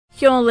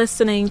You're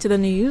listening to the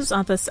news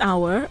at this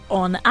hour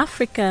on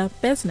Africa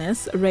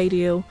Business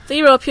Radio. The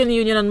European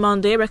Union on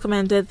Monday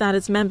recommended that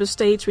its member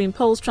states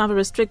reimpose travel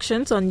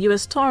restrictions on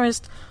U.S.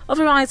 tourists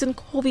over rising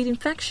COVID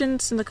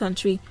infections in the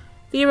country.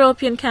 The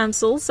European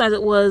Council said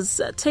it was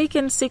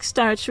taking 6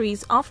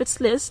 territories off its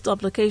list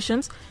of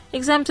locations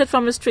exempted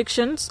from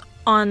restrictions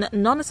on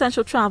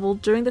non-essential travel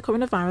during the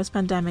coronavirus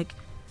pandemic.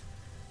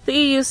 The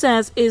EU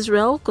says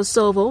Israel,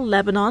 Kosovo,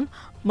 Lebanon,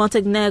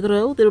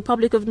 Montenegro, the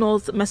Republic of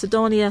North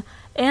Macedonia,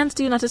 and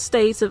the United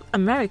States of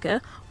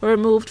America were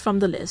removed from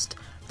the list.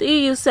 The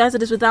EU says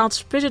it is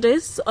without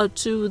prejudice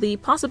to the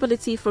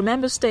possibility for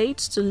member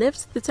states to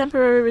lift the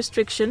temporary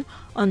restriction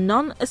on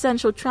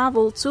non-essential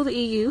travel to the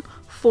EU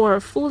for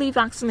fully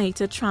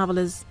vaccinated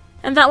travellers.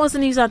 And that was the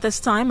news at this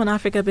time on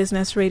Africa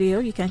Business Radio.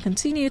 You can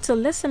continue to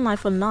listen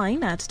live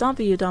online at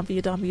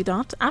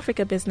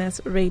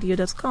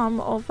www.africabusinessradio.com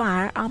or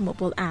via our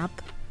mobile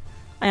app.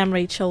 I am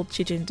Rachel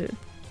Chijindu.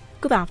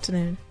 Good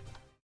afternoon.